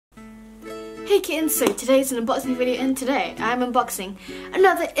Hey kittens, so today's an unboxing video and today I'm unboxing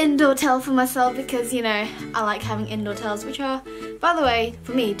another indoor towel for myself because, you know, I like having indoor towels, which are, by the way,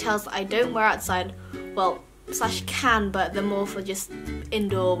 for me, towels that I don't wear outside. Well, slash can, but they're more for just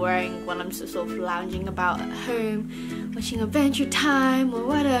indoor wearing when I'm just sort of lounging about at home, watching Adventure Time or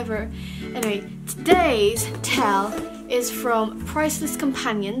whatever. Anyway, today's towel is from Priceless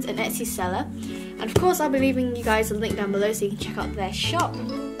Companions, an Etsy seller. And of course, I'll be leaving you guys a link down below so you can check out their shop.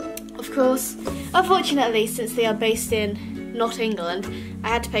 Of course, unfortunately, since they are based in not England, I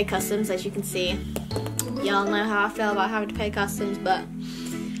had to pay customs, as you can see. Y'all know how I feel about having to pay customs, but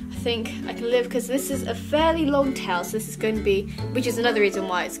I think I can live because this is a fairly long towel, so this is going to be, which is another reason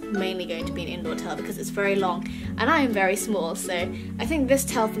why it's mainly going to be an indoor towel, because it's very long and I am very small, so I think this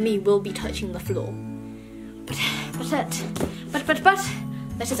towel for me will be touching the floor. But let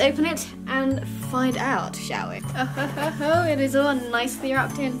us open it and find out, shall we? Oh, it is all nicely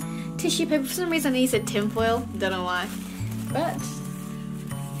wrapped in tissue paper. For some reason I said tinfoil, don't know why. But,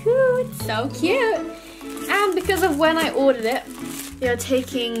 whew, it's so cute. And because of when I ordered it, they're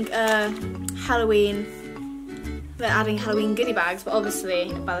taking Halloween, they're adding Halloween goodie bags, but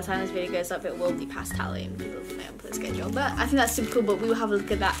obviously by the time this video goes up it will be past Halloween because of the schedule. But I think that's super cool, but we will have a look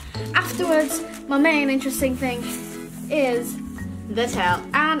at that afterwards. My main interesting thing is the towel,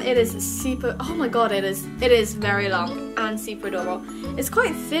 and it is super, oh my god, it is very long and super adorable. It's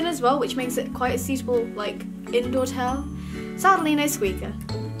quite thin as well, which makes it quite a suitable like indoor towel. Sadly no squeaker,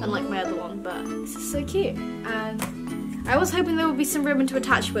 unlike my other one, but this is so cute. And I was hoping there would be some ribbon to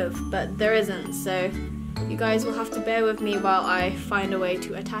attach with, but there isn't, so you guys will have to bear with me while I find a way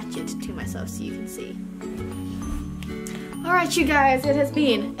to attach it to myself so you can see. Alright you guys, it has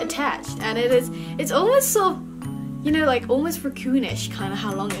been attached, and it's almost sort of, you know, like almost raccoonish kind of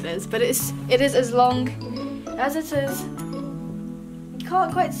how long it is, but it is as long as it is. You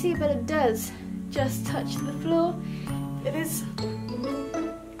can't quite see, but it does just touch the floor. It is,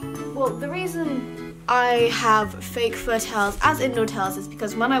 well, the reason I have fake fur towels as indoor towels is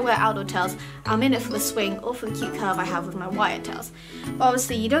because when I wear outdoor towels, I'm in it for the swing or for the cute curve I have with my wire towels. But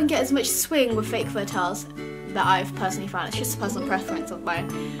obviously you don't get as much swing with fake fur towels that I've personally found. It's just a personal preference of mine,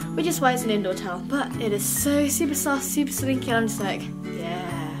 which is why it's an indoor towel. But it is so super soft, super slinky, and I'm just like,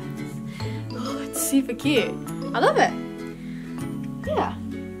 yeah. Oh, it's super cute. I love it. Yeah,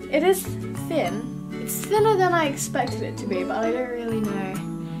 it is thin. It's thinner than I expected it to be, but I don't really know.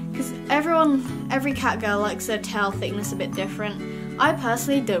 Because every cat girl likes their towel thickness a bit different. I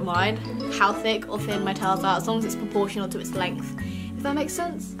personally don't mind how thick or thin my towels are, as long as it's proportional to its length, if that makes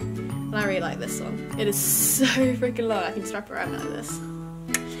sense. And I really like this one. It is so freaking long, I can just wrap it around like this.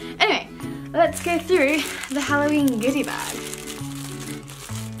 Anyway, let's go through the Halloween goodie bag.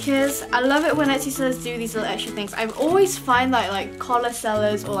 Because I love it when Etsy sellers do these little extra things. I always find that like collar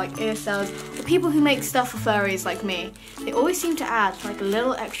sellers or like ear sellers or people who make stuff for furries like me, they always seem to add like a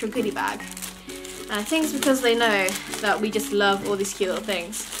little extra goodie bag. And I think it's because they know that we just love all these cute little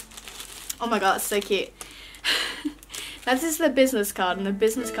things. Oh my god, it's so cute. This is the business card, and the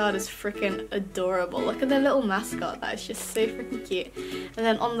business card is freaking adorable. Look at their little mascot, that is just so freaking cute. And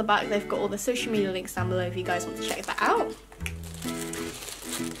then on the back they've got all the social media links down below if you guys want to check that out.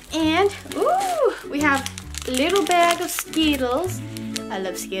 And, ooh, we have a little bag of Skittles. I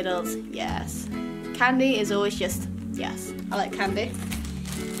love Skittles, yes. Candy is always just, yes, I like candy.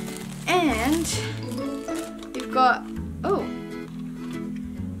 And we've got, oh,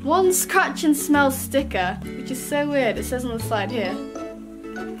 one scratch and smell sticker, which is so weird. It says on the side here.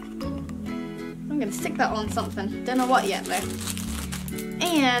 I'm gonna stick that on something. Don't know what yet though.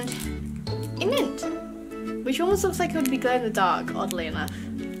 And a mint, which almost looks like it would be glow in the dark, oddly enough.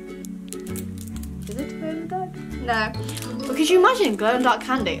 Is it glow in the dark? No. But could you imagine glow in the dark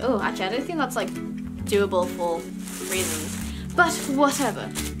candy? Oh, actually, I don't think that's like doable for reasons. But whatever.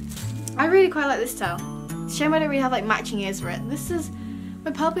 I really quite like this towel. It's a shame I don't really have like matching ears for it. My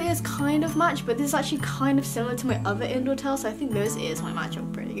puppet ears kind of match, but this is actually kind of similar to my other indoor towels, so I think those ears might match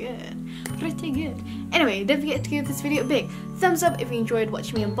up pretty good. Pretty good. Anyway, don't forget to give this video a big thumbs up if you enjoyed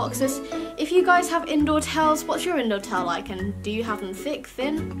watching me unbox this. If you guys have indoor towels, what's your indoor towel like, and do you have them thick,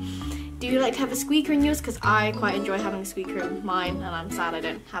 thin? Do you like to have a squeaker in yours? Because I quite enjoy having a squeaker in mine, and I'm sad I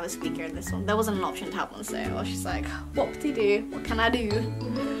don't have a squeaker in this one. There wasn't an option to have one, so I was just like, what-de-do? What can I do?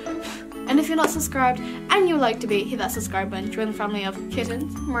 And if you're not subscribed and you would like to be, hit that subscribe button, join the family of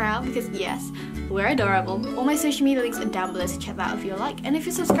kittens, morale, because yes, we're adorable. All my social media links are down below, so check that out if you like. And if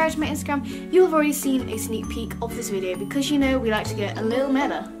you're subscribed to my Instagram, you'll have already seen a sneak peek of this video, because you know we like to get a little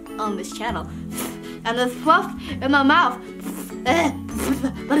meta on this channel. And the fluff in my mouth.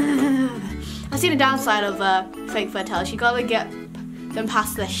 I've seen the downside of fake fur towels. You gotta get I'm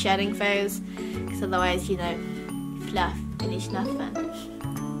past the shedding phase, because otherwise, you know, fluff, finish nothing.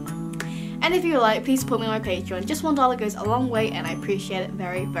 And if you like, please support me on my Patreon. Just $1 goes a long way, and I appreciate it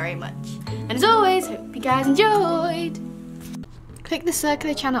very, very much. And as always, hope you guys enjoyed. Click the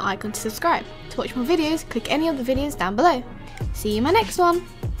circular channel icon to subscribe. To watch more videos, click any of the videos down below. See you in my next one.